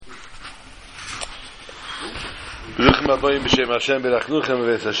Welcome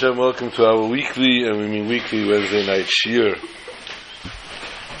to our weekly, and we mean weekly, Wednesday night shir.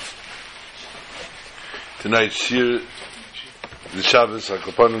 Tonight's shir, the Shabbos,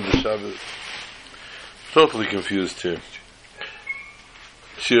 Akapanim, the Shabbos. Totally confused here.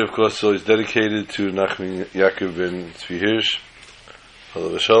 Shir, of course, so is dedicated to Nachman Yaakov ben Tzvi Hirsch.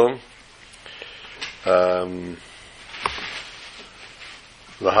 Hello, Shalom.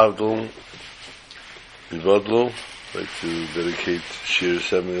 Lahavdol, Yivadlo. I'd like to dedicate Shir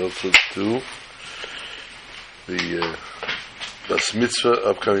 7 also to the Bas Mitzvah,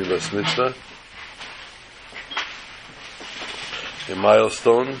 upcoming Bas Mitzvah. A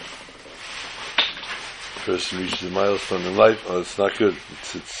milestone. Person reaches a milestone in life. Oh, it's not good.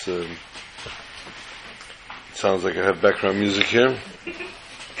 It sounds like I have background music here.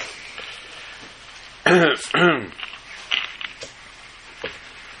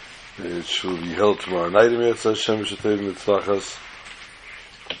 It shall be held tomorrow night in Yetz Hashem Shetei Mitzlachas.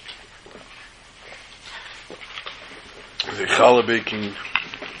 The challah baking.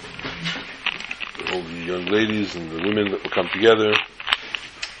 All the young ladies and the women that will come together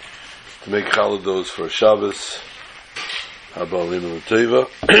to make challah doughs for Shabbos. Haba Aleinu L'Teva.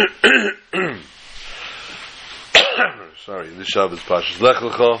 Sorry, this Shabbos Pashas Lech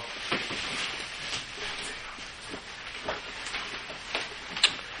Lecha.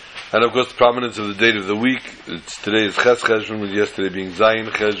 And of course, the prominence of the date of the week. Today is Ches Cheshvan, with yesterday being Zayin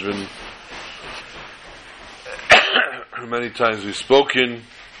Cheshvan. Many times we've spoken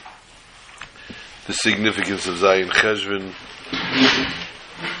the significance of Zayin Cheshvan.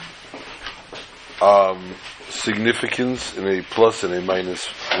 Significance in a plus and a minus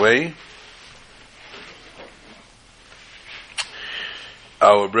way.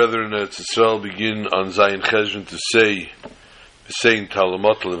 Our brethren at Yisrael begin on Zayin Cheshvan to say, saying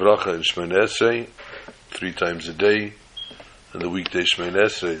Talamot Levracha and Shemon Esrei 3 times a day, and the weekday Shemon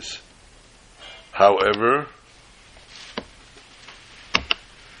Esreis. However,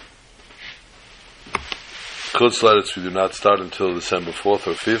 Chutz Laretz we do not start until December 4th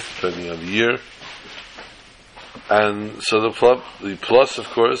or 5th, depending on the year. And so the plus, of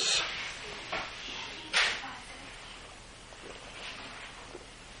course,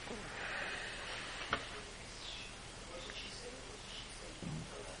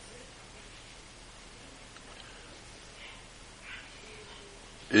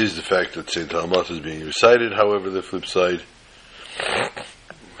 is the fact that St. Talmud is being recited. However, the flip side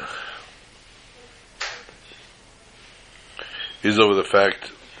is over the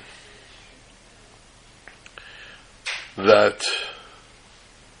fact that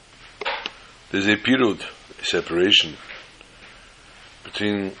there's a pirud, a separation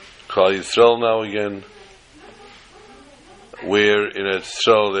between Klal Yisrael now again, where in Eretz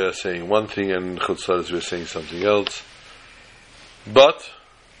Yisrael they are saying one thing and in Chutz Laretz we are saying something else. But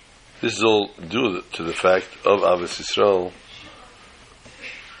this is all due to the fact of Avos Yisrael,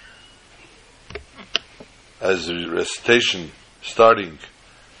 as the recitation starting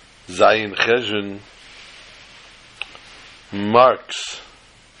Zayin Cheshvan marks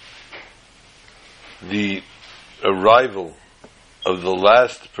the arrival of the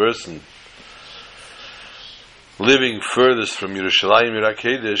last person living furthest from Yerushalayim Yirah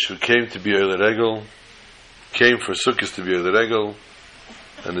Kodesh, who came to be Oler Regel, came for Sukkot to be Oler Regel,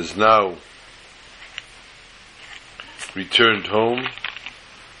 and is now returned home.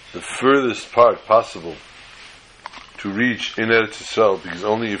 The furthest part possible to reach in Eretz Yisrael, because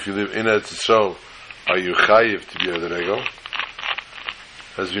only if you live in Eretz Yisrael are you chayiv to be Oler Regel,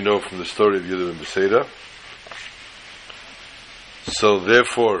 as we know from the story of Yehuda ben Beseira. So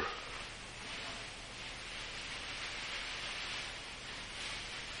therefore,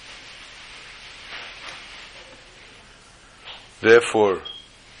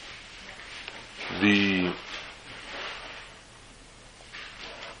 the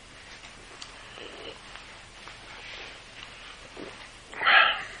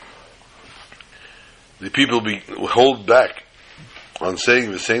people hold back on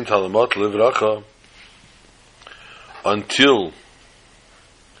saying the same Talamot Levracha until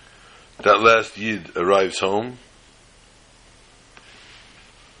that last Yid arrives home,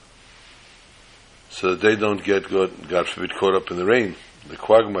 so that they don't get, God forbid, caught up in the rain, the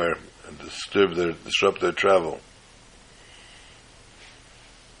quagmire, and disrupt their travel.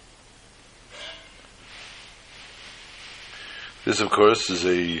 This, of course, is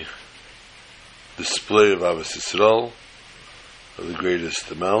a display of Avos Yisrael of the greatest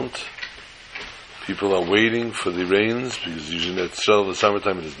amount. People are waiting for the rains, because usually in Yisrael in the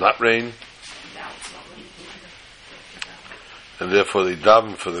summertime it does not rain. and therefore they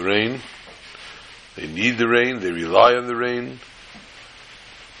daven for the rain. They need the rain, they rely on the rain,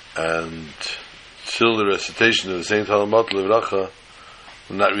 and still the recitation of the Saint Halamat Levracha,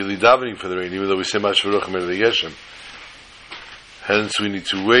 we're not really davening for the rain, even though we say Mashvaruch Mer Geshem. Hence, we need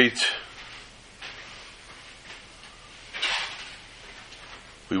to wait.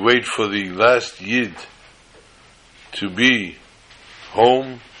 We wait for the last Yid to be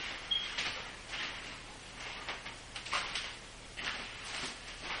home.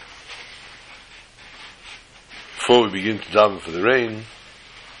 Before we begin to daven for the rain,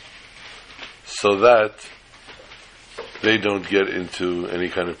 so that they don't get into any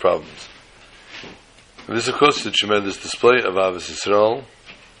kind of problems. And this, of course, is a tremendous display of Avos Yisrael,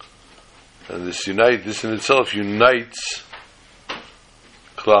 and this in itself unites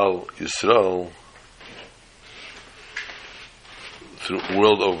Klal Yisrael through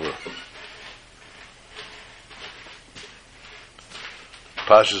world over.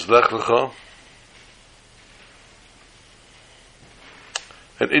 Pashas Lech Lecha,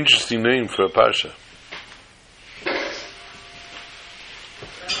 an interesting name for a parsha.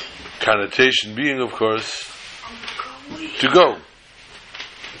 Connotation being, of course, to go.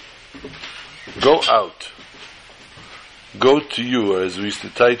 Go out. Go to you, or as we used to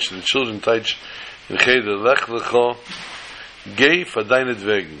teach, the children teach in Cheder, Lech Lecha, Geh for deine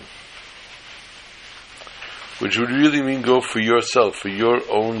Wegen. Which would really mean go for yourself, for your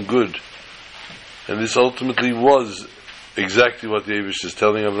own good. And this ultimately was exactly what the Eibush is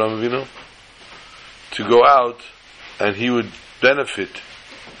telling Avraham Avinu, to go out, and he would benefit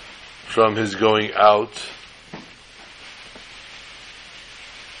from his going out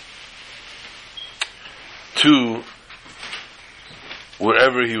to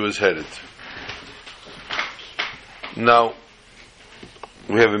wherever he was headed. Now,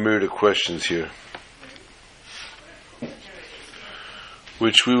 we have a myriad of questions here,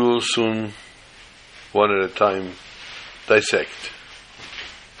 which we will soon, one at a time, dissect.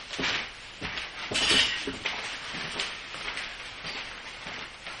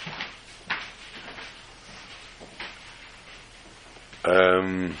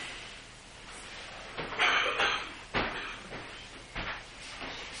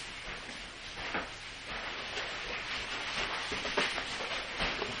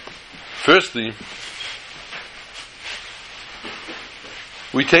 Firstly,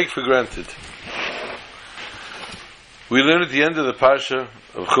 we take for granted. We learn at the end of the Parsha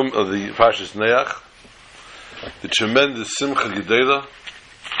of the Parshas Neach, the tremendous Simcha Gedela,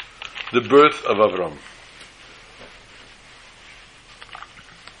 the birth of Avram.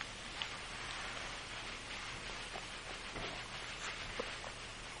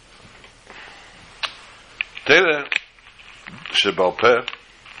 Tere Shebal Peh,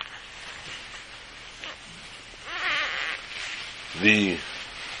 the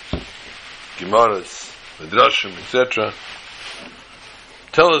Gemaras, Midrashim, etc.,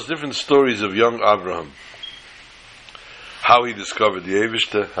 tell us different stories of young Abraham. How he discovered the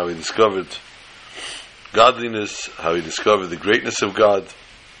Eivishter, how he discovered godliness, how he discovered the greatness of God.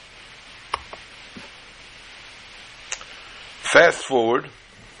 Fast forward.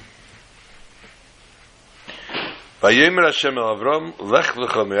 Vayemer Hashem el Avram, lech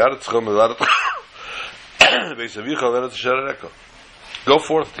lecha me'aretzecha me'aretzecha beis avicha le'eretz asher areka. Go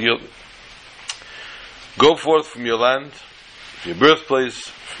forth from your land, from your birthplace,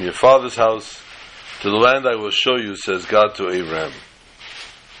 from your father's house, to the land I will show you, says God to Abraham.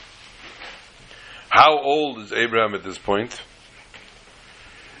 How old is Abraham at this point?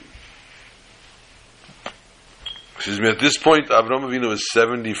 At this point, Avraham Avinu is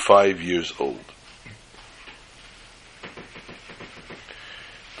 75 years old.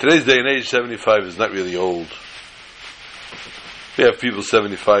 Today's day and age, 75 is not really old. We have people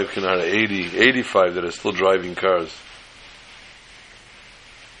 75, can are 80, 85 that are still driving cars.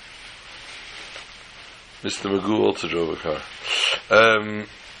 Mr. Magoo also drove a car.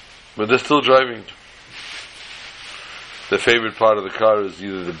 But they're still driving. Their favorite part of the car is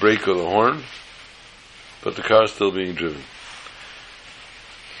either the brake or the horn, but the car is still being driven.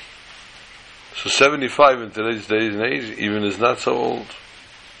 So 75 in today's days and age even is not so old.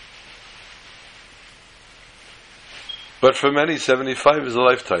 But for many, 75 is a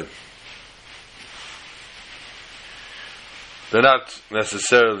lifetime. They're not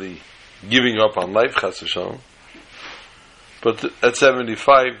necessarily giving up on life, chas v'shalom, but at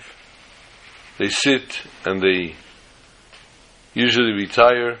 75, they sit and they usually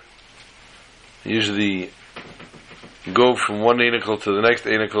retire, usually go from one einikel to the next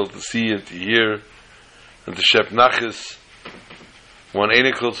einikel to see and to hear and to shep nachas, one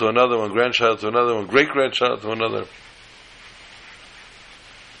einikel to another, one grandchild to another, one great-grandchild to another.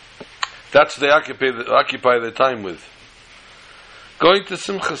 That's what they occupy their time with. Going to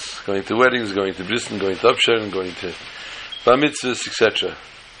simchas, going to weddings, going to brisn, going to upsharen, going to bar mitzvahs, etc.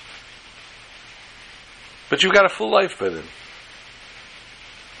 But you've got a full life by then.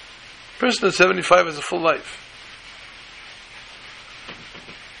 A person at 75 has a full life.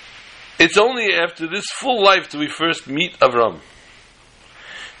 It's only after this full life do we first meet Avram.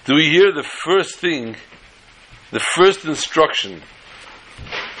 Do we hear the first thing, the first instruction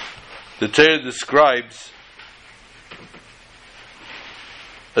the Torah describes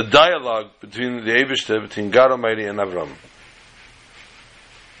a dialogue between the Eibishter, between God Almighty and Avram.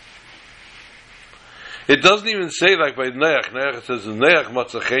 It doesn't even say like by Noach. Noach it says, Noach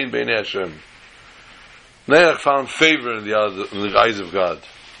matza chen b'nei Hashem. Noach found favor in the eyes of God.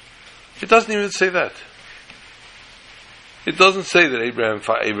 It doesn't even say that. It doesn't say that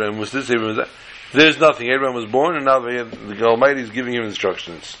Abraham was this, Abraham was that. There's nothing. Abraham was born, and now the Almighty is giving him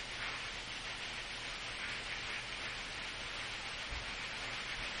instructions.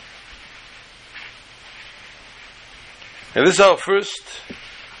 And this is how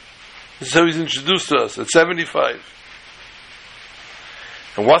he's introduced to us at 75.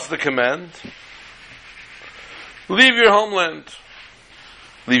 And what's the command? Leave your homeland.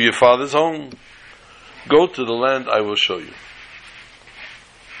 Leave your father's home. Go to the land I will show you.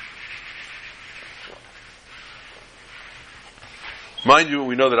 Mind you,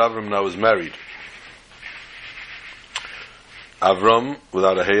 we know that Avram now is married. Avram,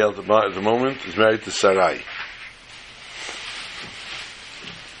 without a hey at the moment, is married to Sarai.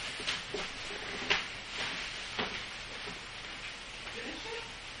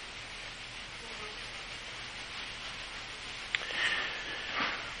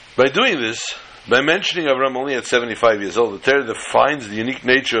 By doing this, by mentioning Avram only at 75 years old, the Torah defines the unique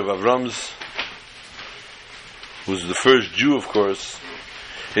nature of Avram's, who's the first Jew, of course,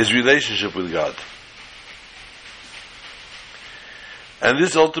 his relationship with God. And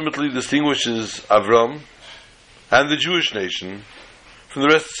this ultimately distinguishes Avram and the Jewish nation from the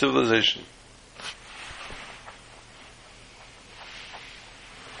rest of civilization.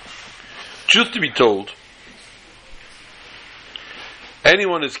 Truth to be told,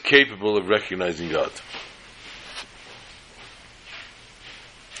 anyone is capable of recognizing God.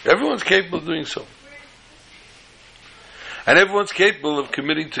 Everyone's capable of doing so. And everyone's capable of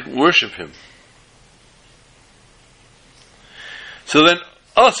committing to worship Him. So then,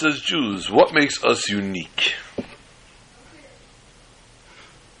 us as Jews, what makes us unique?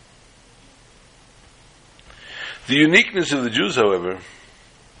 The uniqueness of the Jews, however,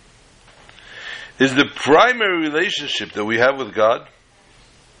 is the primary relationship that we have with God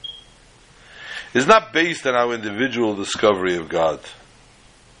is not based on our individual discovery of God,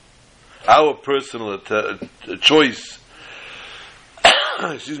 our personal choice,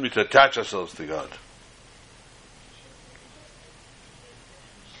 to attach ourselves to God.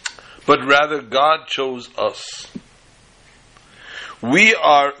 But rather, God chose us. We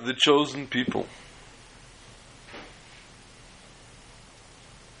are the chosen people.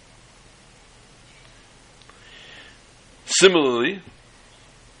 Similarly,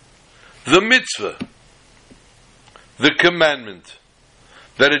 the mitzvah, the commandment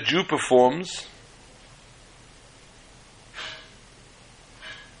that a Jew performs,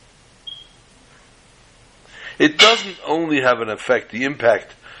 it doesn't only have an effect, the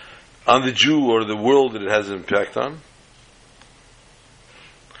impact on the Jew or the world that it has an impact on,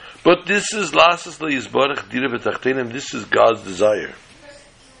 but this is this is God's desire.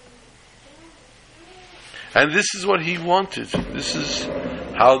 And this is what He wanted. This is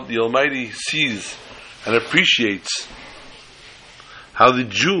how the Almighty sees and appreciates how the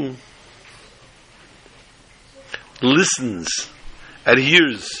Jew listens,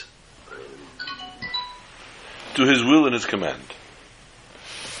 adheres to His will and His command.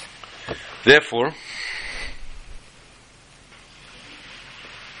 Therefore,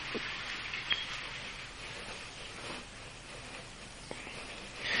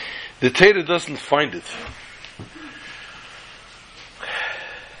 the Torah doesn't find it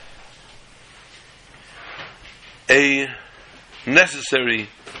a necessary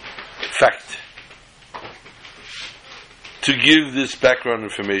fact to give this background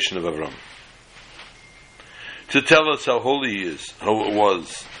information of Avram, to tell us how holy he is, how it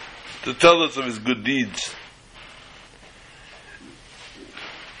was, to tell us of his good deeds,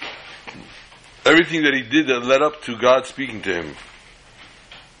 everything that he did that led up to God speaking to him.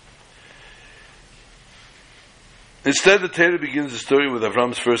 Instead, the Torah begins the story with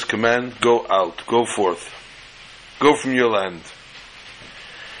Avram's first command: go out, go forth, go from your land.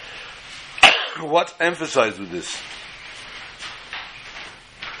 What's emphasized with this?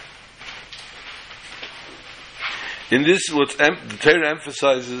 In this, the Torah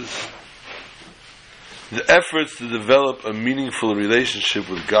emphasizes the efforts to develop a meaningful relationship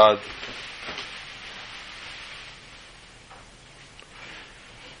with God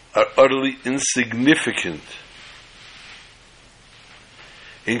are utterly insignificant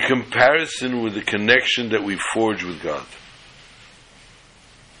in comparison with the connection that we forge with God.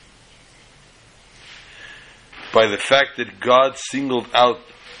 By the fact that God singled out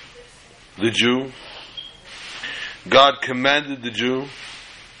the Jew, God commanded the Jew,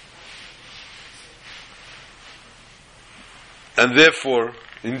 and therefore,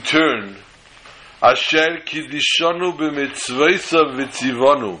 in turn, Asher kidishanu b'mitzvaysa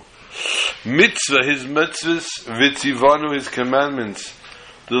v'tzivanu, mitzvah, his mitzvahs, v'tzivanu, his commandments.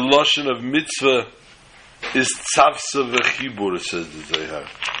 The lashon of mitzvah is tzavsa v'chibur, says the Zohar.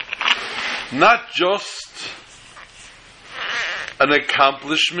 Not just an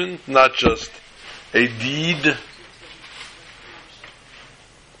accomplishment, not just a deed,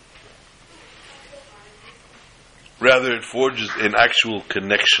 rather it forges an actual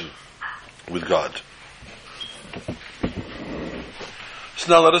connection with God.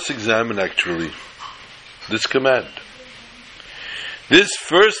 So now let us examine actually this command. This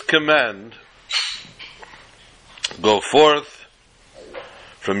first command, go forth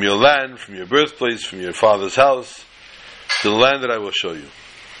from your land, from your birthplace, from your father's house, to the land that I will show you.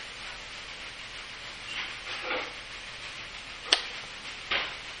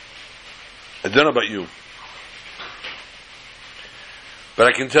 I don't know about you, but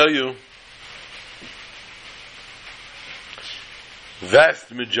I can tell you,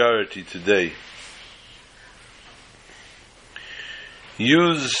 vast majority today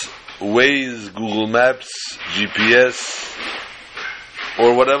use Waze, Google Maps, GPS,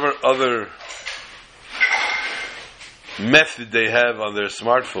 or whatever other method they have on their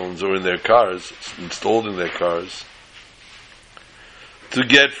smartphones or in their cars, installed in their cars, to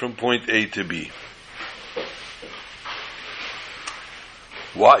get from point A to B.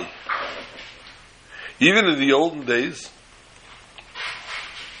 Why? Even in the olden days,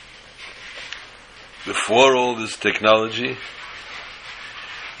 before all this technology,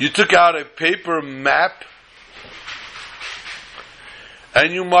 you took out a paper map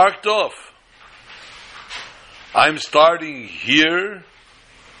and you marked off, I'm starting here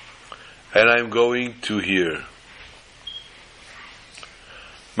and I'm going to here.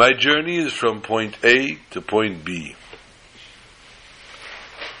 My journey is from point A to point B.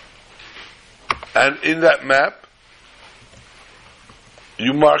 And in that map,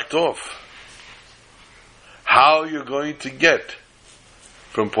 you marked off how you're going to get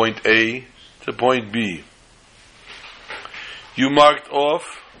from point A to point B. You marked off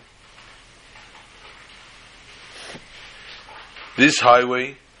this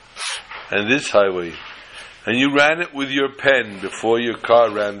highway and this highway, and you ran it with your pen before your car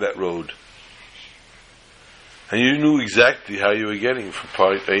ran that road. And you knew exactly how you were getting from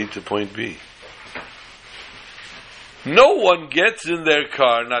point A to point B. No one gets in their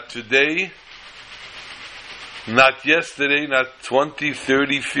car, not today, not yesterday, not 20,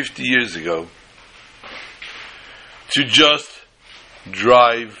 30, 50 years ago, to just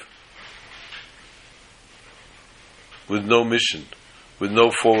drive with no mission, with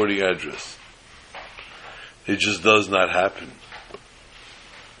no forwarding address. It just does not happen.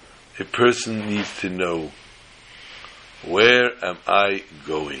 A person needs to know, where am I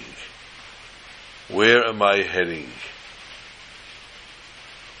going? Where am I heading?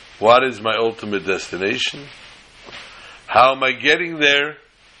 What is my ultimate destination? How am I getting there?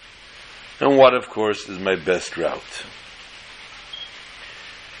 And what, of course, is my best route?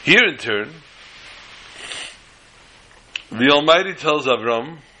 Here, in turn, the Almighty tells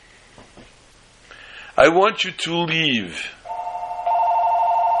Avram, I want you to leave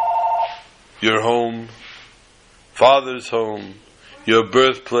your home, father's home, your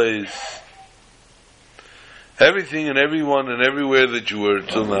birthplace, everything and everyone and everywhere that you were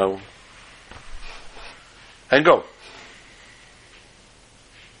till now, and go.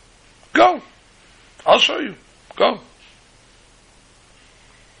 Go. I'll show you. Go.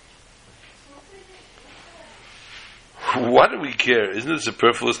 Why do we care? Isn't it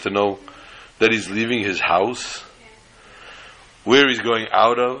superfluous to know that he's leaving his house? Where he's going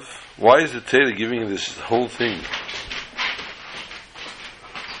out of? Why is the Torah giving this whole thing?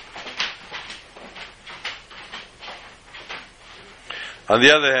 On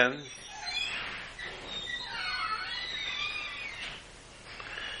the other hand,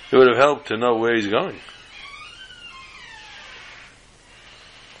 it would have helped to know where he's going.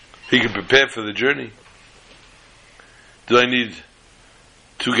 He could prepare for the journey. Do I need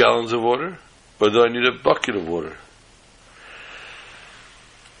 2 gallons of water? Or do I need a bucket of water?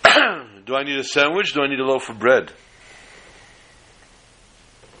 Do I need a sandwich? Do I need a loaf of bread?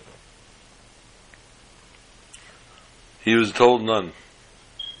 He was told none.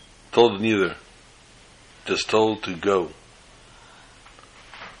 Told neither. Just told to go.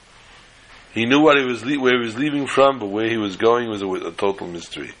 He knew what where he was leaving from, but where he was going was a total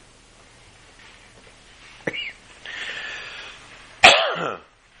mystery.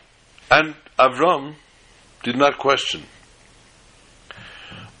 And Avram did not question.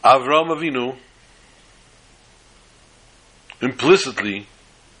 Avram Avinu implicitly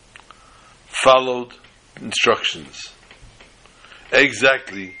followed instructions.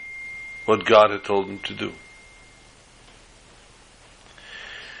 Exactly what God had told him to do.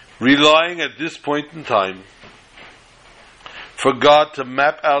 Relying at this point in time for God to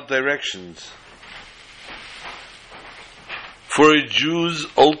map out directions for a Jew's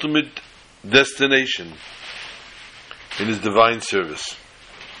ultimate destination in his divine service.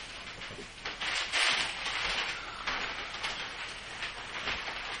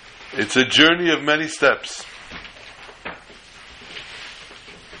 It's a journey of many steps.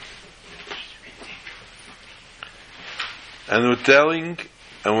 And we're telling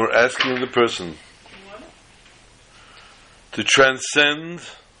and we're asking the person to transcend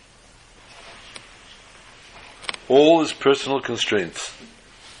all his personal constraints,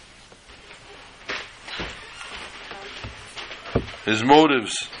 his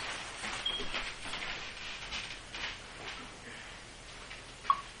motives,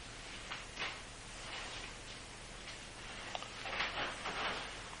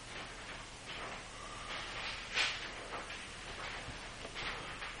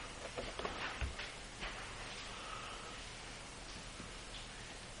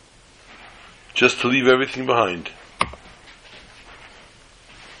 just to leave everything behind.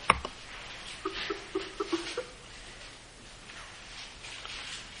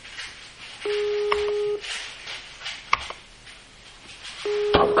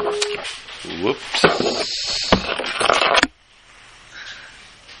 Whoops.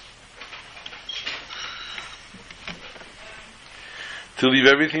 To leave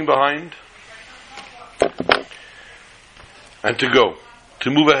everything behind and to go, to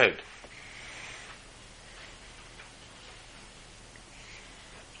move ahead.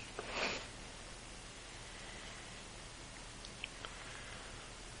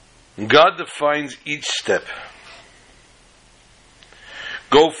 God defines each step.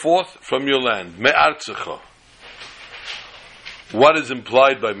 Go forth from your land. Me'artzecha. What is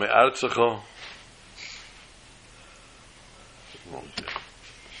implied by Me'artzecha?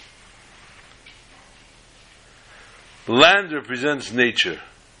 Land represents nature.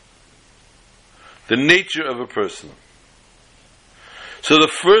 The nature of a person. So the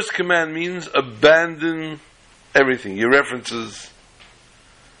first command means abandon everything. Your references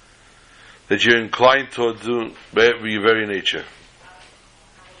that you're inclined towards doing by your very nature.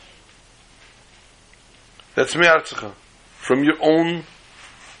 That's me'artzecha, from your own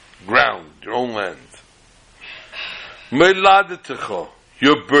ground, your own land. Me'ladetecha,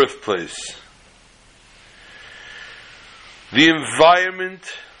 your birthplace. The environment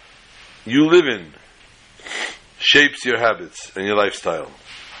you live in shapes your habits and your lifestyle.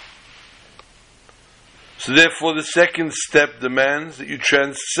 So therefore the second step demands that you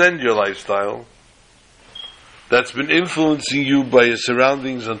transcend your lifestyle that's been influencing you by your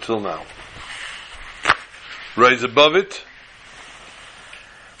surroundings until now. Rise above it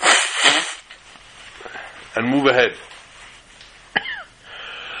and move ahead.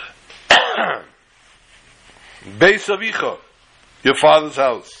 Beis Avicha, your father's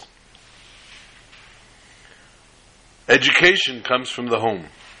house. Education comes from the home.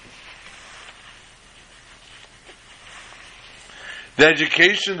 The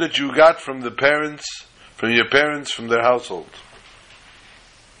education that you got from the parents, from your parents, from their household.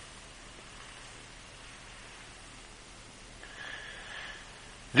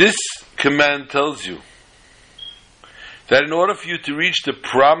 This command tells you that in order for you to reach the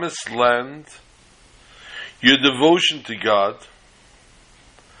promised land, your devotion to God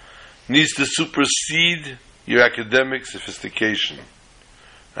needs to supersede your academic sophistication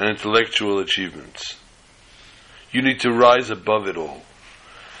and intellectual achievements. You need to rise above it all.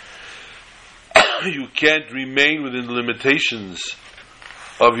 You can't remain within the limitations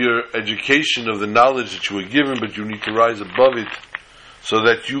of your education, of the knowledge that you were given, but you need to rise above it so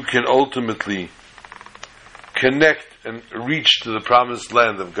that you can ultimately connect and reach to the promised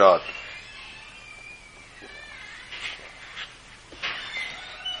land of God.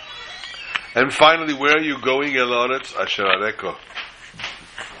 And finally, where are you going, El Aretz Asher Areka?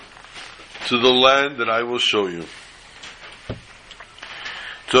 To the land that I will show you.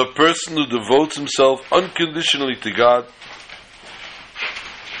 to a person who devotes himself unconditionally to God,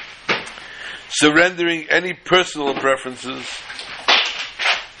 surrendering any personal preferences,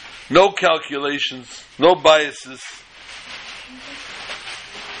 no calculations, no biases.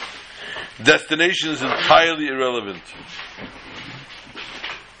 Destination is entirely irrelevant.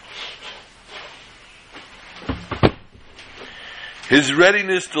 His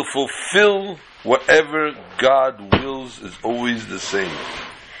readiness to fulfill whatever God wills is always the same,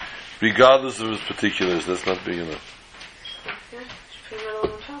 regardless of his particulars. That's not big enough. Yeah, just put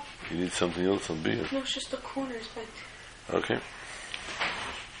metal on top. You need something else on bigger. No, it's just the corners bent. Okay.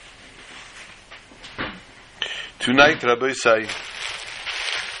 Tonight, Rabbi Say,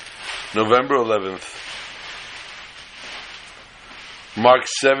 November 11th,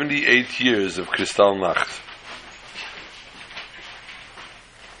 marks 78 years of Kristallnacht.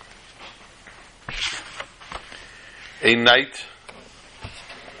 A night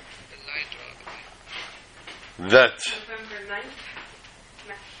that November 9th?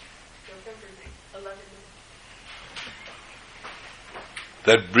 No. November 9th. 11th.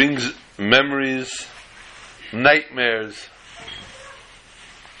 that brings memories, nightmares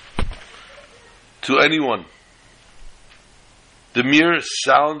to anyone. The mere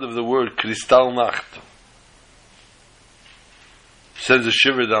sound of the word Kristallnacht sends a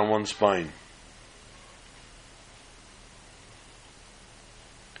shiver down one's spine.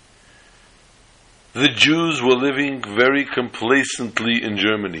 The Jews were living very complacently in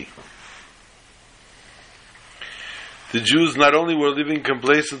Germany. The Jews not only were living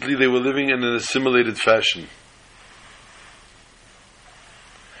complacently, they were living in an assimilated fashion.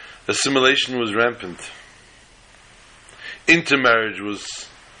 Assimilation was rampant. Intermarriage was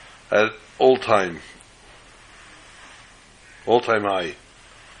at all-time high.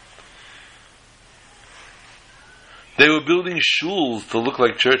 They were building shuls to look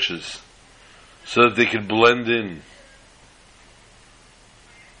like churches, so that they could blend in,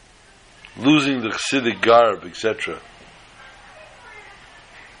 losing the Chassidic garb, etc.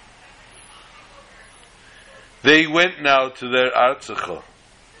 They went now to their Artzecha.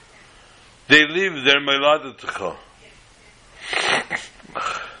 They lived their Meiladetecha.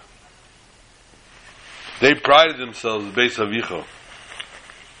 They prided themselves, Beis Avicha,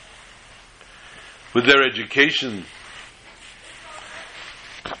 with their education,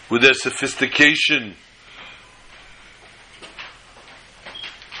 with their sophistication,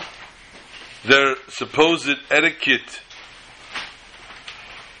 their supposed etiquette.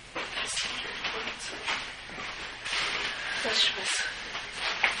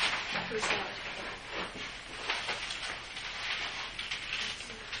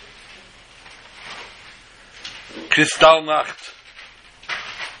 Kristallnacht.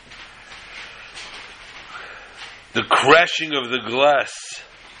 The crashing of the glass.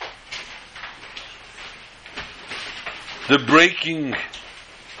 The breaking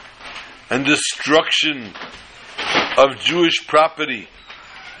and destruction of Jewish property.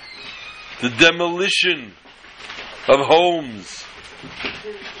 The demolition of homes.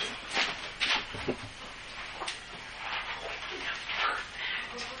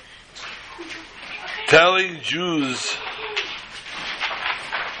 Telling Jews,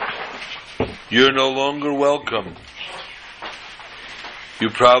 you're no longer welcome. You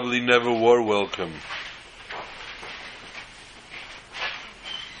probably never were welcome.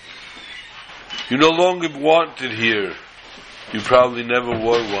 You're no longer wanted here. You probably never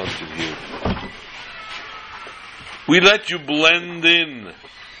were wanted here. We let you blend in,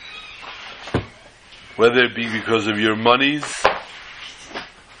 whether it be because of your monies,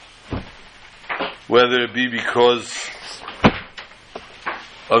 whether it be because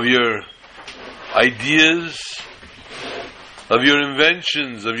of your ideas, of your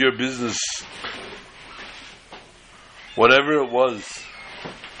inventions, of your business, whatever it was.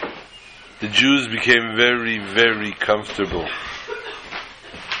 The Jews became very, very comfortable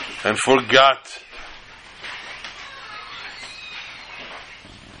and forgot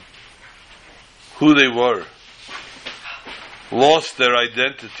who they were, lost their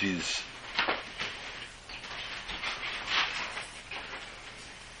identities.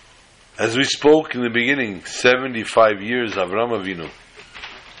 As we spoke in the beginning, 75 years Avraham Avinu.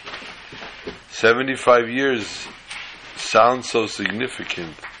 75 years sounds so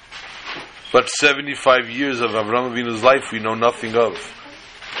significant. But 75 years of Avraham Avinu's life we know nothing of.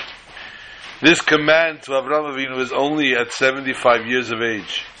 This command to Avraham Avinu is only at 75 years of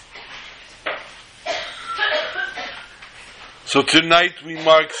age. So tonight we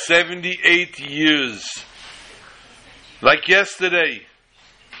mark 78 years. Like yesterday.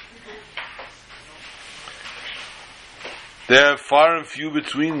 There are far and few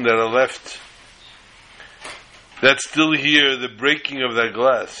between that are left that still hear the breaking of that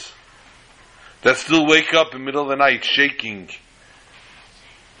glass, that still wake up in the middle of the night shaking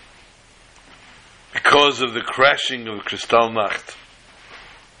because of the crashing of Kristallnacht.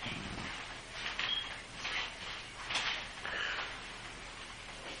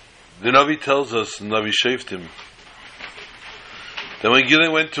 The Navi tells us, Navi Shoftim, that when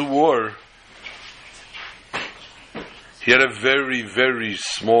Gideon went to war, he had a very, very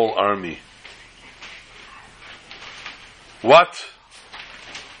small army. What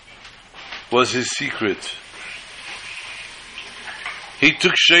was his secret? He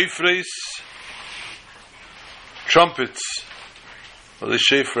took shofars, trumpets, well, the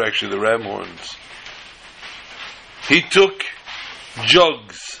shofar actually, the ram horns. He took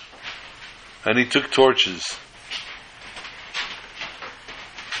jugs, and he took torches.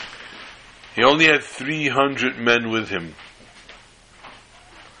 He only had 300 men with him.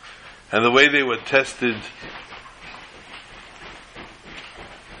 And the way they were tested,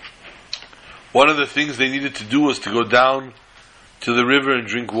 one of the things they needed to do was to go down to the river and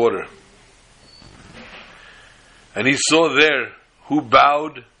drink water. And he saw there who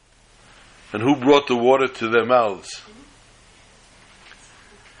bowed and who brought the water to their mouths,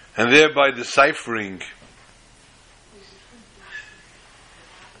 and thereby deciphering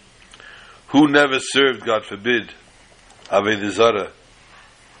who never served, God forbid, Avodah Zarah,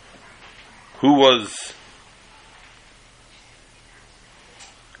 who was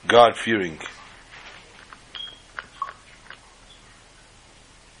God-fearing.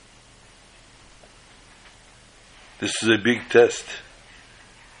 This is a big test.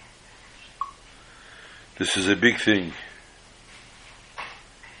 This is a big thing.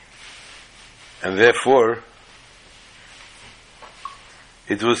 And therefore,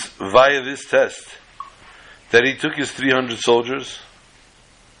 it was via this test that he took his 300 soldiers.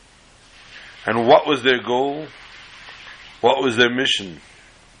 And what was their goal? What was their mission?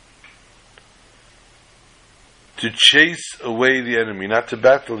 To chase away the enemy, not to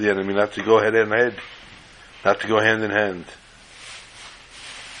battle the enemy, not to go head in head, not to go hand in hand.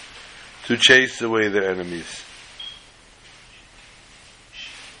 To chase away their enemies.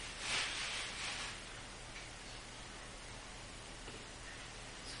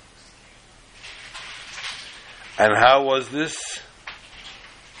 And how was this?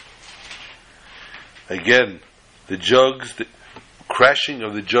 Again, the jugs, the crashing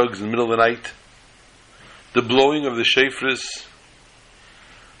of the jugs in the middle of the night, the blowing of the shofars,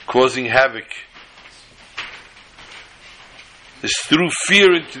 causing havoc. This threw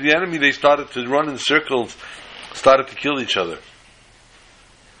fear into the enemy. They started to run in circles, started to kill each other,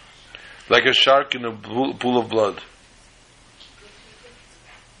 like a shark in a pool of blood.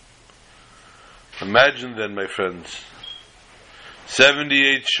 Imagine then, my friends,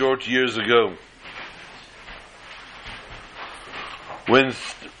 78 short years ago, when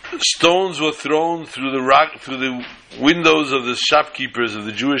stones were thrown through the windows of the shopkeepers, of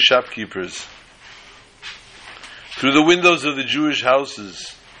the Jewish shopkeepers, through the windows of the Jewish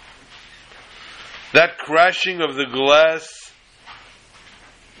houses, that crashing of the glass,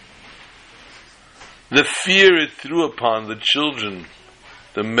 the fear it threw upon the children,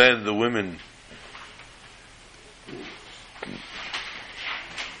 the men, the women.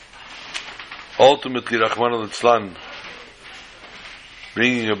 Ultimately, Rahman al-Islam,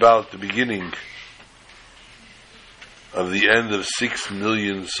 bringing about the beginning of the end of 6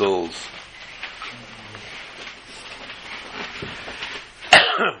 million souls.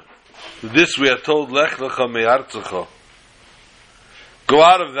 This we are told, Lech lecha me'artzecha. Go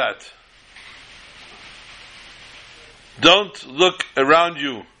out of that. Don't look around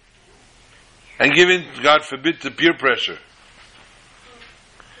you and give in, God forbid, to peer pressure.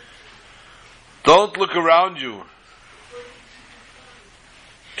 Don't look around you.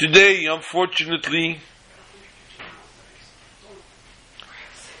 Today, unfortunately,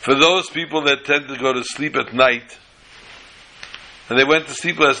 for those people that tend to go to sleep at night, and they went to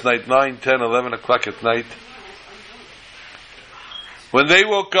sleep last night, 9, 10, 11 o'clock at night, when they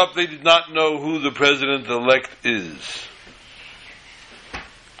woke up, they did not know who the president-elect is.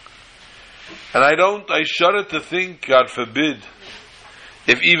 And I shudder to think, God forbid,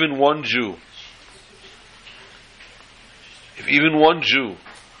 if even one Jew,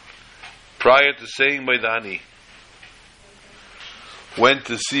 prior to saying Maidani, went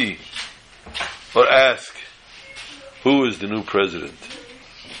to see or ask, who is the new president?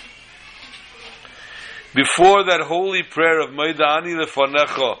 Before that holy prayer of Maidani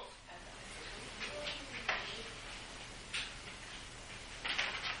lefanecha,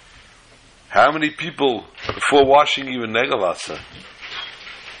 how many people before washing even Negalasa,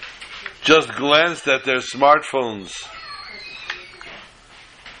 just glanced at their smartphones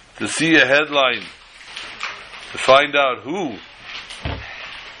to see a headline, to find out who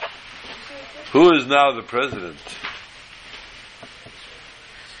is now the president.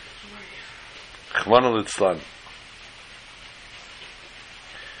 Chmana litzlan.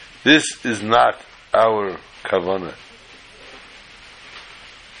 This is not our kavanah.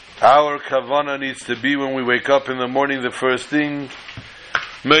 Our kavanah needs to be when we wake up in the morning, the first thing,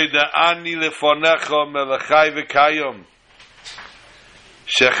 Meida'ani lefonecha melechai v'kayom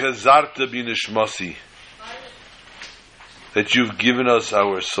shechazarta binishmasi, that you've given us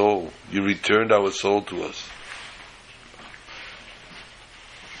our soul, you returned our soul to us.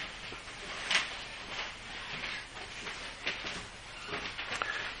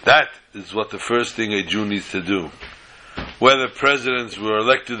 That is what the first thing a Jew needs to do. Whether presidents were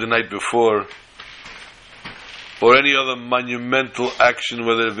elected the night before, or any other monumental action,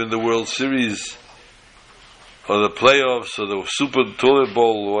 whether it be in the World Series, or the playoffs, or the Super Toilet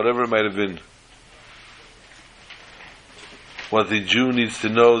Bowl, or whatever it might have been, what the Jew needs to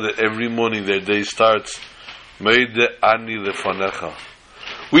know, that every morning their day starts, Meide ani lefanecha.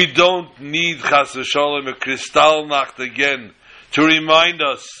 We don't need Chas v'Shalom a Kristallnacht again to remind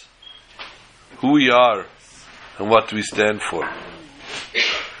us who we are and what we stand for.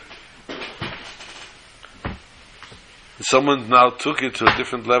 Someone now took it to a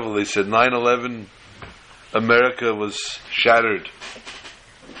different level. They said 9/11, America was shattered.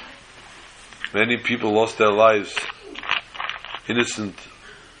 Many people lost their lives. Innocent,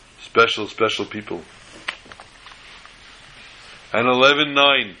 special people. And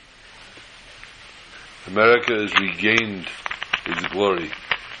 11/9, America has regained its glory,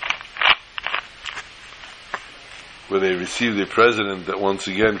 where they received a president that once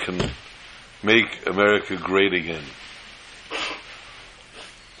again can make America great again.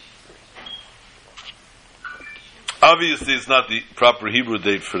 Obviously, it's not the proper Hebrew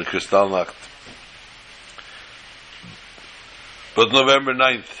date for the Kristallnacht, but November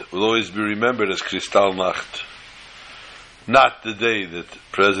 9th will always be remembered as Kristallnacht, not the day that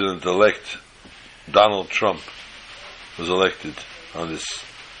President-elect Donald Trump was elected on this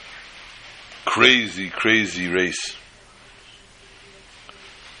crazy race.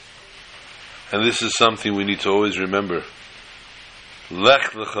 And this is something we need to always remember.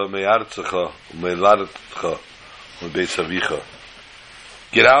 Lech lecha me'artzecha u'me'laretcha u'beis avicha.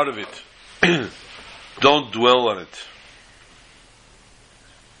 Get out of it. Don't dwell on it.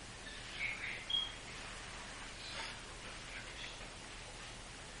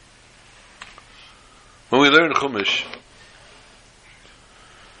 When we learn Chumash,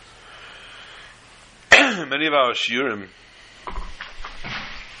 many of our shiurim,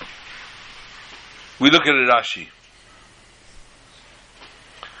 we look at Rashi,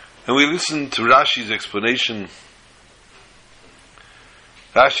 and we listen to Rashi's explanation,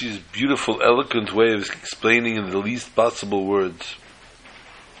 Rashi's beautiful, eloquent way of explaining in the least possible words.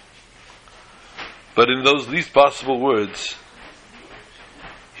 But in those least possible words,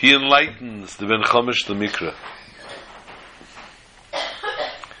 he enlightens the Ben Chumash the Mikra.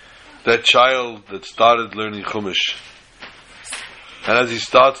 That child that started learning Chumash. And as he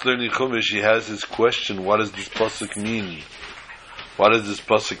starts learning Chumash, he has his question, what does this pasuk mean? What does this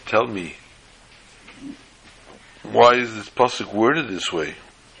pasuk tell me? Why is this pasuk worded this way?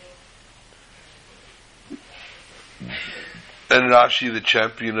 And Rashi, the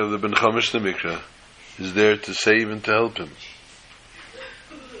champion of the Ben Chumash the Mikra, is there to save and to help him.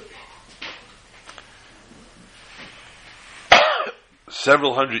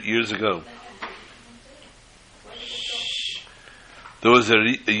 Several hundred years ago, there was a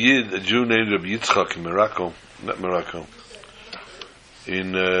Yid, a Jew named Rabbi Yitzchak in Morocco, not Morocco,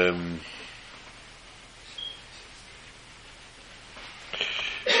 in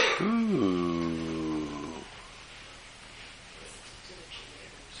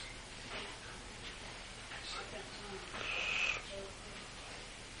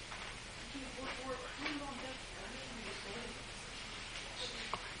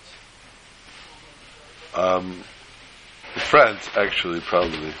France, actually,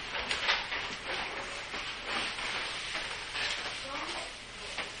 probably.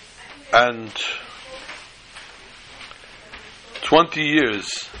 And 20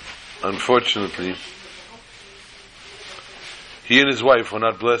 years, unfortunately, he and his wife were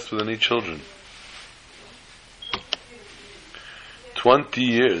not blessed with any children. 20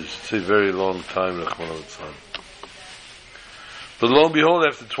 years, it's a very long time, Rahman al-San. But lo and behold,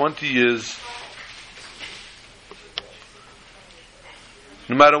 after 20 years,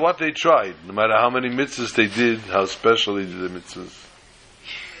 No matter what they tried, no matter how many mitzvahs they did, how special they did the mitzvahs.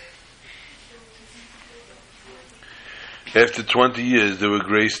 After 20 years, they were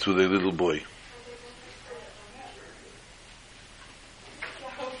graced with a little boy.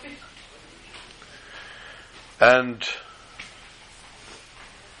 And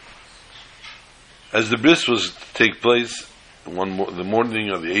as the bris was to take place, the morning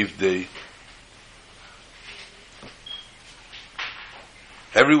of the 8th day,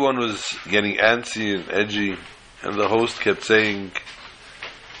 everyone was getting antsy and edgy, and the host kept saying,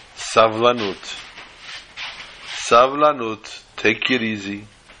 Savlanut. Savlanut, take it easy.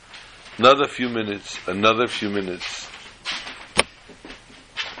 Another few minutes, another few minutes.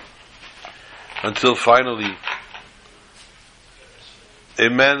 Until finally, a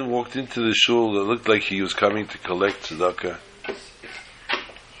man walked into the shul that looked like he was coming to collect tzedakah.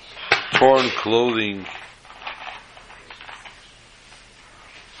 Torn clothing,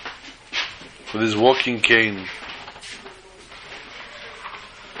 with his walking cane.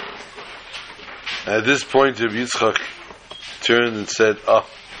 At this point, Rabbi Yitzchak turned and said,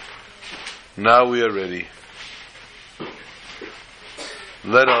 now we are ready.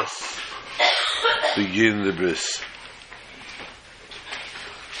 Let us begin the bris.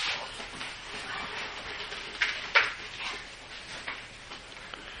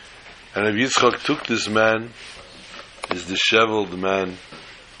 And Rabbi Yitzchak took this man, this disheveled man,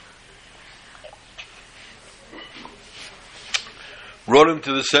 brought him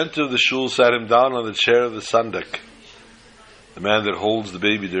to the center of the shul, sat him down on the chair of the sandak, the man that holds the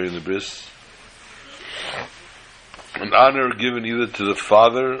baby during the bris. An honor given either to the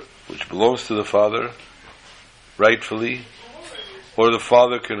father, which belongs to the father, rightfully, or the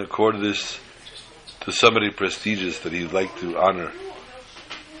father can accord this to somebody prestigious that he'd like to honor.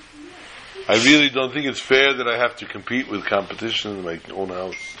 I really don't think it's fair that I have to compete with competition in my own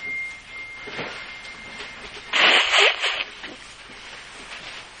house.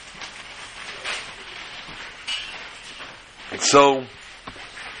 And so,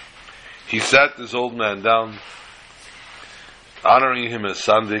 he sat this old man down, honoring him as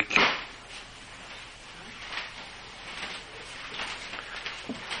Sandik,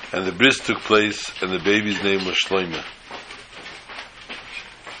 and the bris took place, and the baby's name was Shlomo.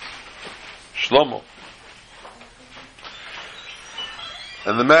 Shlomo.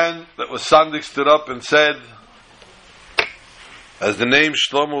 And the man that was Sandik stood up and said, as the name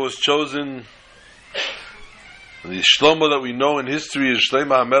Shlomo was chosen, the Shlomo that we know in history is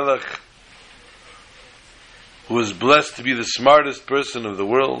Shlomo HaMelech, who was blessed to be the smartest person of the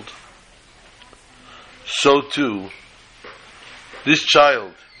world, so too, this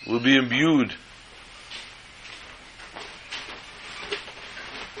child will be imbued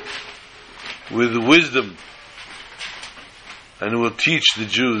with wisdom and will teach the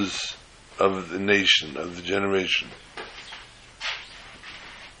Jews of the nation, of the generation.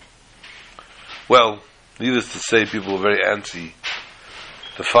 Well, needless to say, people were very antsy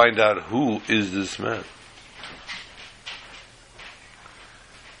to find out who is this man.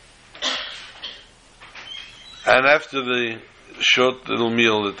 And after the short little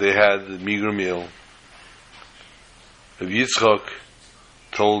meal that they had, the meager meal, Rabbi Yitzchak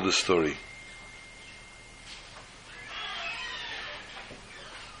told the story.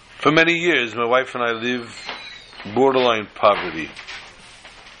 For many years, my wife and I lived borderline poverty.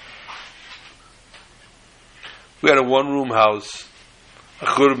 We had a one-room house, a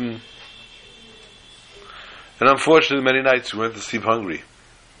churban, and unfortunately many nights we went to sleep hungry.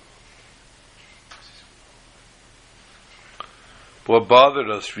 But what bothered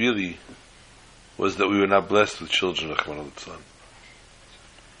us really was that we were not blessed with children.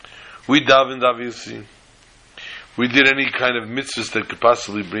 We davened, obviously. We did any kind of mitzvahs that could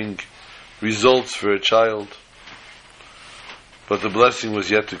possibly bring results for a child. But the blessing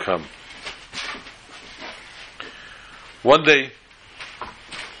was yet to come. One day,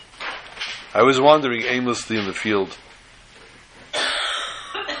 I was wandering aimlessly in the field,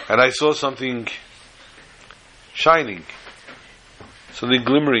 and I saw something shining, something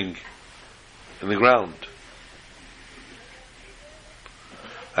glimmering in the ground.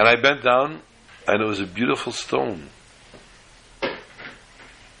 And I bent down, and it was a beautiful stone.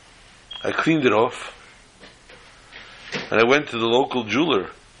 I cleaned it off, and I went to the local jeweler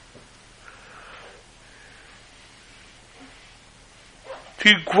to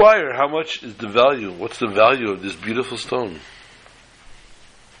inquire how much is the value, what's the value of this beautiful stone.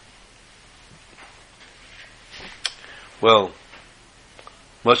 Well,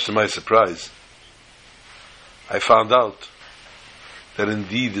 much to my surprise, I found out that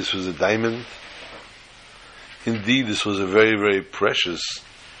indeed this was a diamond, Indeed, this was a very, very precious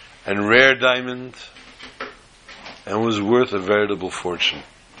and rare diamond, and was worth a veritable fortune.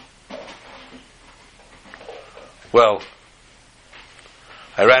 Well,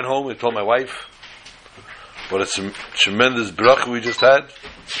 I ran home and told my wife what a tremendous bracha we just had,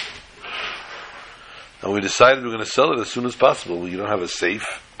 and we decided we're going to sell it as soon as possible. You don't have a safe.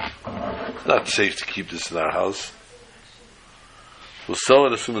 It's not safe to keep this in our house. We'll sell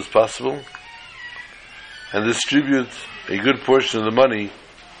it as soon as possible and distribute a good portion of the money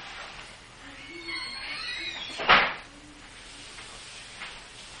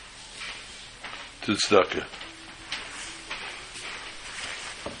to tzedakah.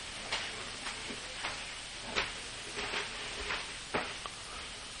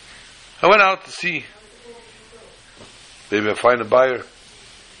 I went out to see. Maybe I'll find a buyer.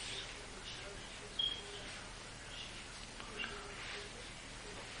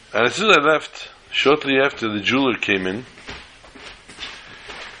 And as soon as I left, shortly after, the jeweler came in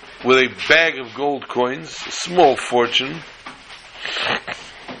with a bag of gold coins, a small fortune.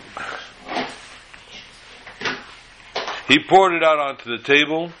 He poured it out onto the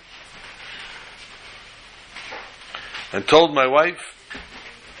table and told my wife,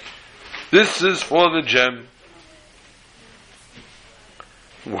 "This is for the gem."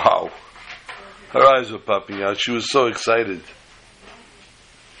 Wow. Her eyes were popping out. She was so excited.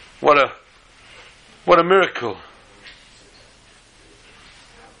 What a miracle.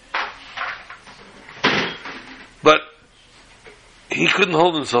 But he couldn't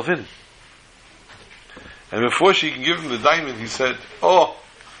hold himself in. And before she could give him the diamond, he said, "Oh,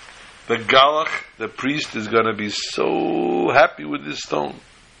 the Galach, the priest, is going to be so happy with this stone.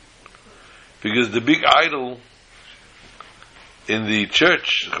 Because the big idol in the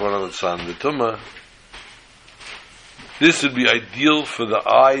church, the Tumah, this would be ideal for the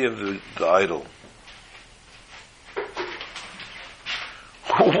eye of the idol."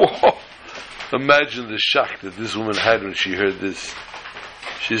 Whoa. Imagine the shock that this woman had when she heard this.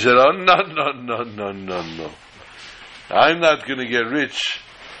 She said, "Oh, no. I'm not going to get rich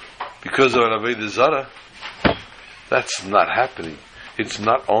because of an Avodah Zarah. That's not happening. It's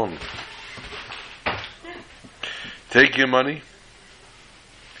not on. Take your money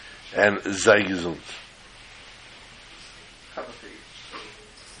and sei gesund."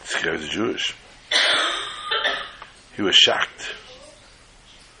 This guy was Jewish. He was shocked.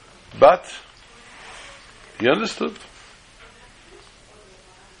 But he understood.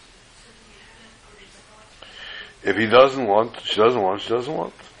 If he doesn't want, she doesn't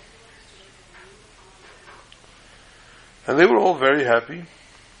want. And they were all very happy.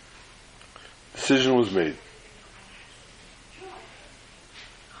 Decision was made.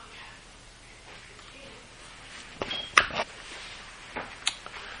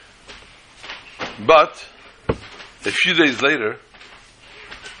 But a few days later,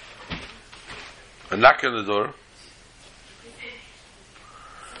 a knock on the door,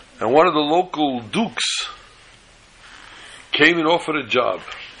 and one of the local dukes came and offered a job.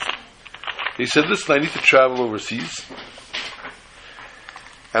 He said, "Listen, I need to travel overseas,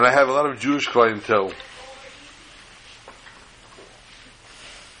 and I have a lot of Jewish clientele.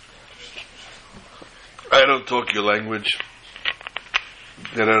 I don't talk your language,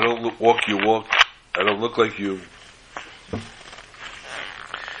 and I don't walk your walk. I don't look like you.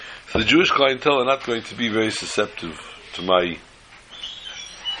 So the Jewish clientele are not going to be very susceptible to my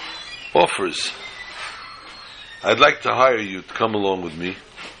offers. I'd like to hire you to come along with me,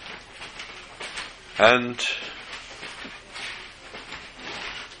 and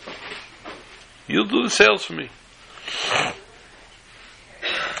you'll do the sales for me."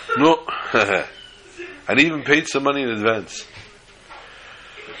 No. And he even paid some money in advance.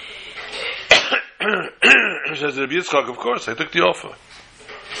 Says Rabbi Yitzchak, "Of course, I took the offer."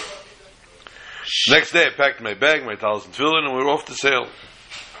 Next day, I packed my bag, my towels and tefillin, and we were off to sail.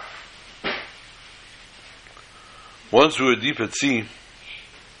 Once we were deep at sea,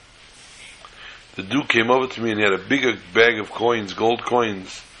 the Duke came over to me and he had a bigger bag of coins, gold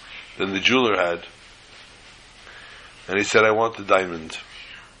coins, than the jeweler had. And he said, "I want the diamond."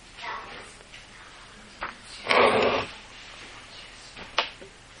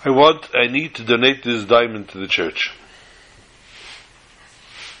 I need to donate this diamond to the church.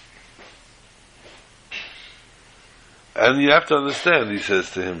 And you have to understand, he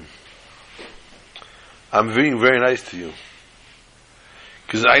says to him, "I'm being very nice to you,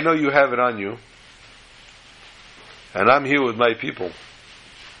 because I know you have it on you, and I'm here with my people.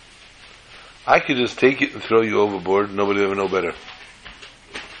 I could just take it and throw you overboard, nobody will ever know better.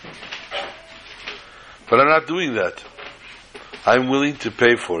 But I'm not doing that. I'm willing to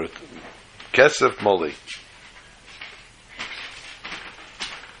pay for it. Kesef Moli."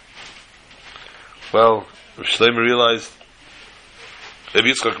 Well, Shlomo realized, Rabbi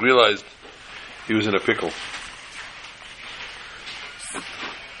Yitzchak realized he was in a pickle.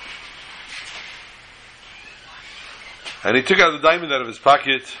 And he took out the diamond out of his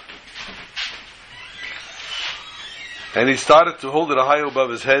pocket, and he started to hold it high above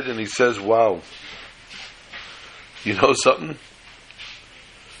his head, and he says, wow, you know something?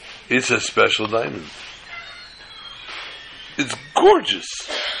 It's a special diamond. It's gorgeous.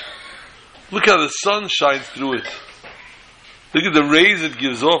 Look how the sun shines through it. Look at the rays it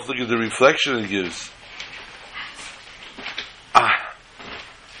gives off. Look at the reflection it gives.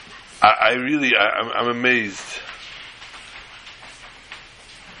 I'm amazed.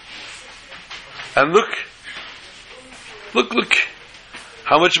 And look,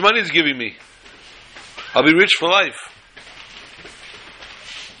 how much money it's giving me. I'll be rich for life.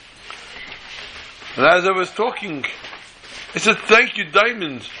 And as I was talking, I said, thank you,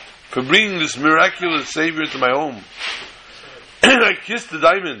 diamond, for bringing this miraculous Savior to my home. And I kissed the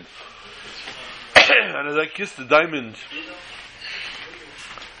diamond. And as I kissed the diamond,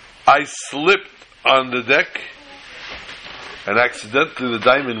 I slipped on the deck, and accidentally the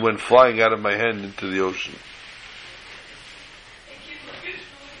diamond went flying out of my hand into the ocean.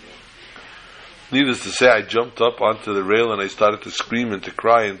 Needless to say, I jumped up onto the rail and I started to scream and to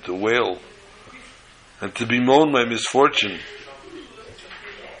cry and to wail and to bemoan my misfortune.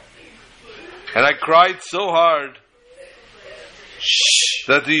 And I cried so hard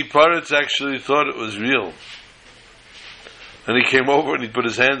that the pirates actually thought it was real. And he came over and he put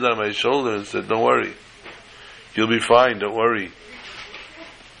his hands on my shoulder and said, don't worry, you'll be fine, don't worry.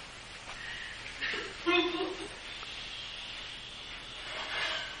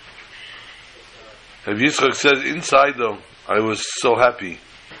 And Yitzchak says, inside though, I was so happy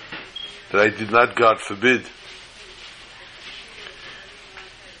that I did not, God forbid,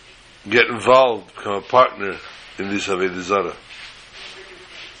 get involved, become a partner in this Avodah Zarah.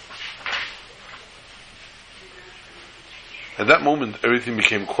 At that moment, everything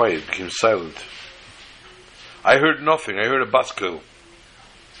became quiet, became silent. I heard nothing. I heard a baskel,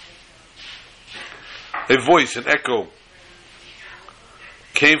 a voice, an echo,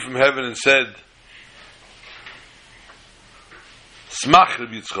 came from heaven and said, Smach,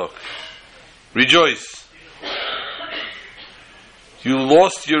 Rabbi Yitzchak, rejoice. You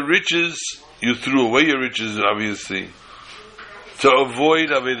lost your riches, you threw away your riches, obviously, to avoid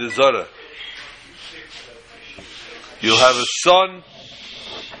Avodah Zarah. You'll have a son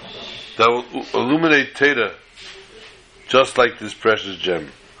that will illuminate Torah just like this precious gem.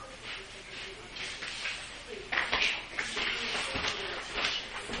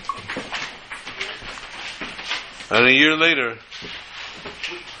 And a year later,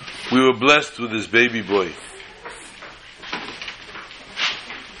 we were blessed with this baby boy.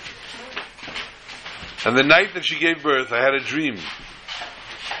 And the night that she gave birth, I had a dream.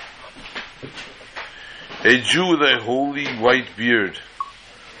 A Jew with a holy white beard,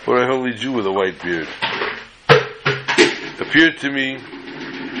 or a holy Jew with a white beard, appeared to me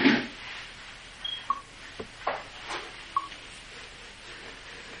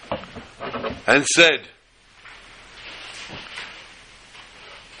and said,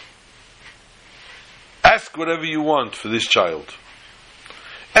 ask whatever you want for this child.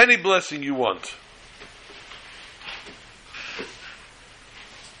 Any blessing you want.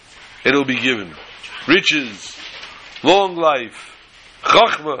 It'll be given. Riches, long life,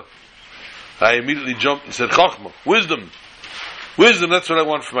 Chachma. I immediately jumped and said, Chachma, wisdom. Wisdom, that's what I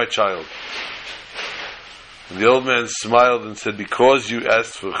want for my child. And the old man smiled and said, because you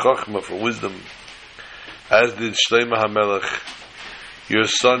asked for Chachma, for wisdom, as did Shlomo HaMelech, your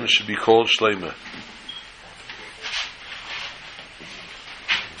son should be called Shlomo.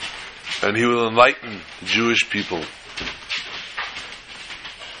 And he will enlighten the Jewish people.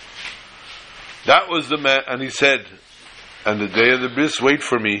 That was the man, and he said, and the day of the bris, wait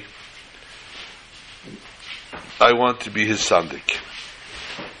for me. I want to be his sandik.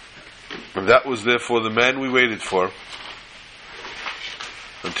 And that was therefore the man we waited for,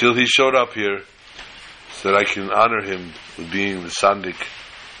 until he showed up here, so that I can honor him with being the sandik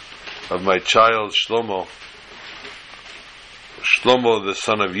of my child Shlomo. Shlomo, the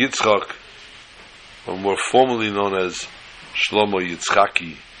son of Yitzchak, or more formally known as Shlomo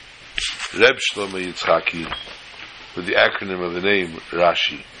Yitzchaki, Reb Shlomo Yitzchaki, with the acronym of the name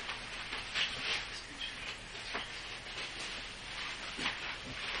Rashi.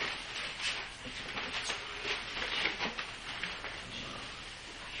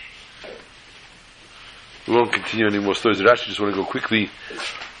 We won't continue any more stories. Rashi, just want to go quickly.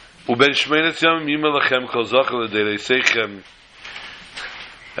 Uben Shmeinas Yamim Yimelachem Kol Zachar L'Derei Seichem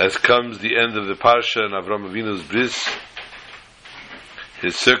as comes the end of the Parsha and Avram Avinu's bris,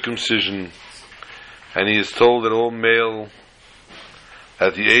 his circumcision, and he is told that all male,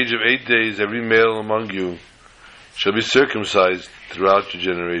 at the age of 8 days, every male among you shall be circumcised throughout your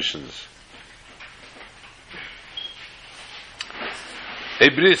generations. A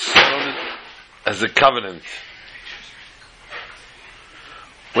bris, known as a covenant.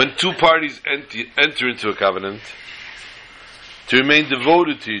 When two parties enter into a covenant to remain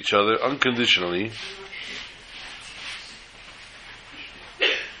devoted to each other unconditionally,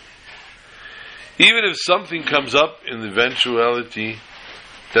 even if something comes up in the eventuality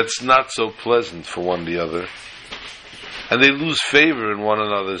that's not so pleasant for one and the other, and they lose favor in one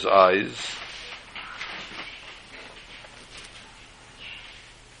another's eyes,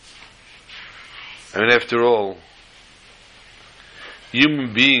 I mean, after all,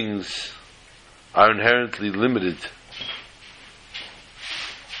 human beings are inherently limited,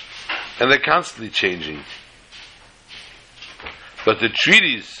 and they're constantly changing. But the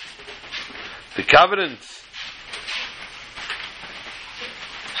treaties, the covenants,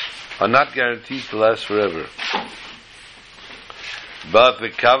 are not guaranteed to last forever. But the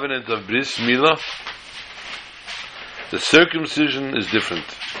covenant of Bris Milah, the circumcision, is different.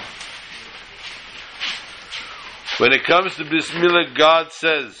 When it comes to Bris Milah, God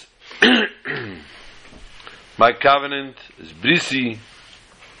says, my covenant is Brisi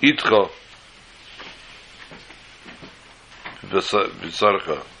Itcho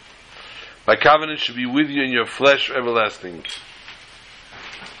B'sarcha. My covenant should be with you in your flesh everlasting.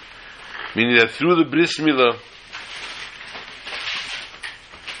 Meaning that through the Bris Milah,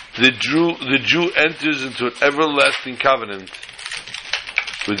 the Jew enters into an everlasting covenant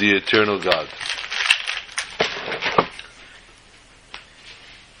with the eternal God.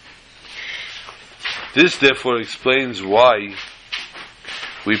 This therefore explains why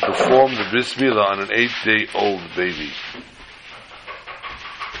we perform the Bris Milah on an 8-day-old baby.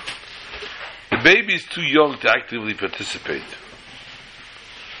 The baby is too young to actively participate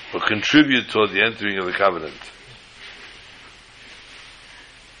or contribute toward the entering of the covenant.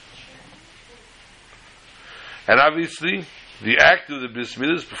 And obviously, the act of the Bris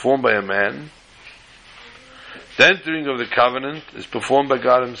Milah is performed by a man. The entering of the covenant is performed by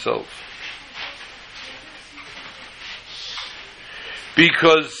God Himself.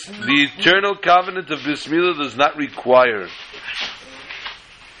 Because the eternal covenant of Bris Milah does not require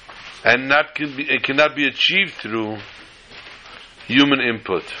and it cannot be achieved through human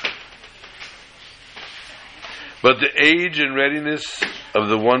input. But the age and readiness of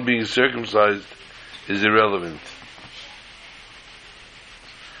the one being circumcised is irrelevant.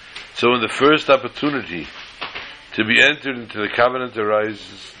 So when the first opportunity to be entered into the covenant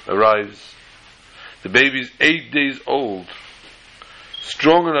arrives, the baby is 8 days old,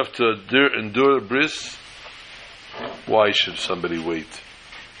 strong enough to endure a bris. Why should somebody wait?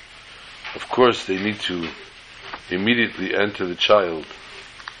 Of course, they need to immediately enter the child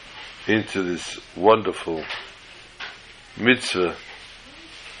into this wonderful mitzvah,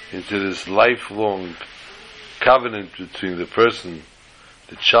 into this lifelong covenant between the person,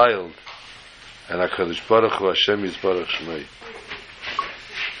 the child, and HaKadosh Baruch Hu, Hashem Yisbarach Shmei.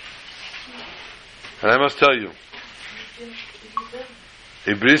 And I must tell you,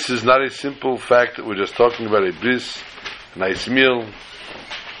 a bris is not a simple fact that we're just talking about a bris, a nice meal.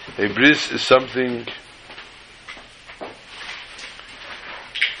 A bris is something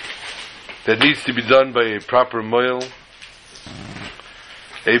that needs to be done by a proper moel.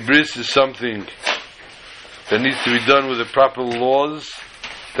 A bris is something that needs to be done with the proper laws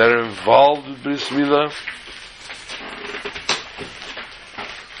that are involved with Bris Milah.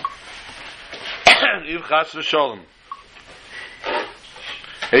 If Chas v'Sholom,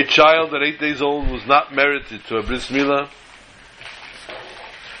 a child at 8 days old was not merited to a Bris Milah,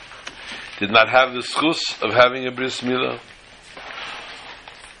 did not have the schus of having a Bris Milah,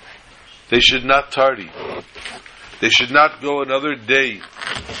 they should not tardy. They should not go another day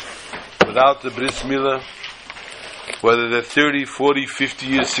without the Bris Milah. Whether they're 30, 40, 50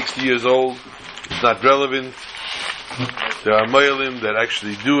 years, 60 years old, it's not relevant. There are moelim that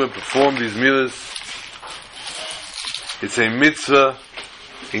actually do and perform these milahs. It's a mitzvah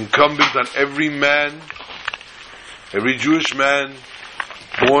incumbent on every man, every Jewish man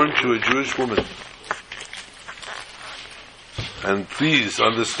born to a Jewish woman. And please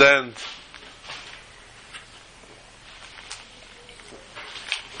understand,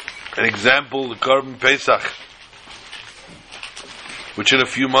 an example, the Korban Pesach, which in a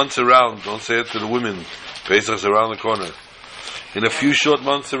few months around, don't say it to the women, Pesach's around the corner, in a few short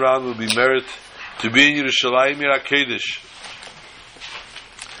months around will be merit to be in Yerushalayim Yer HaKodesh,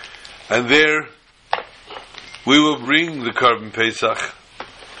 And there we will bring the Korban Pesach.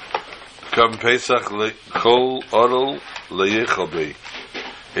 Korban Pesach Chol Orel Leyechal Bei.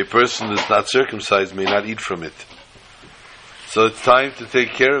 A person that's not circumcised may not eat from it. So it's time to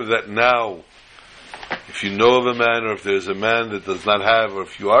take care of that now. If you know of a man, or if there's a man that does not have, or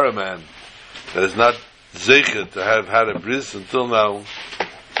if you are a man that is not zeichet to have had a bris until now,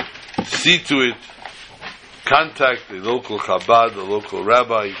 see to it, contact a local Chabad, a local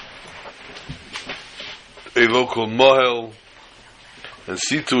rabbi, a local mohel, and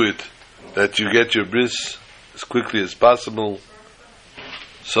see to it that you get your bris as quickly as possible,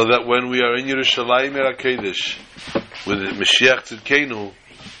 so that when we are in Yerushalayim HaKodesh with Mashiach Tzidkenu,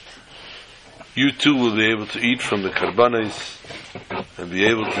 you too will be able to eat from the karbanos and be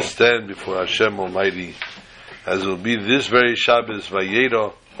able to stand before Hashem Almighty, as will be this very Shabbos.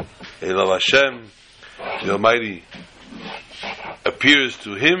 Vayera Elav Hashem, the Almighty appears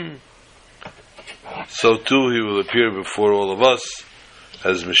to him, so too he will appear before all of us,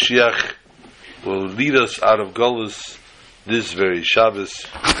 as Mashiach will lead us out of Golus this very Shabbos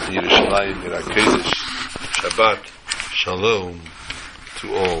in Yerushalayim HaKodesh. Shabbat Shalom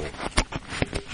to all.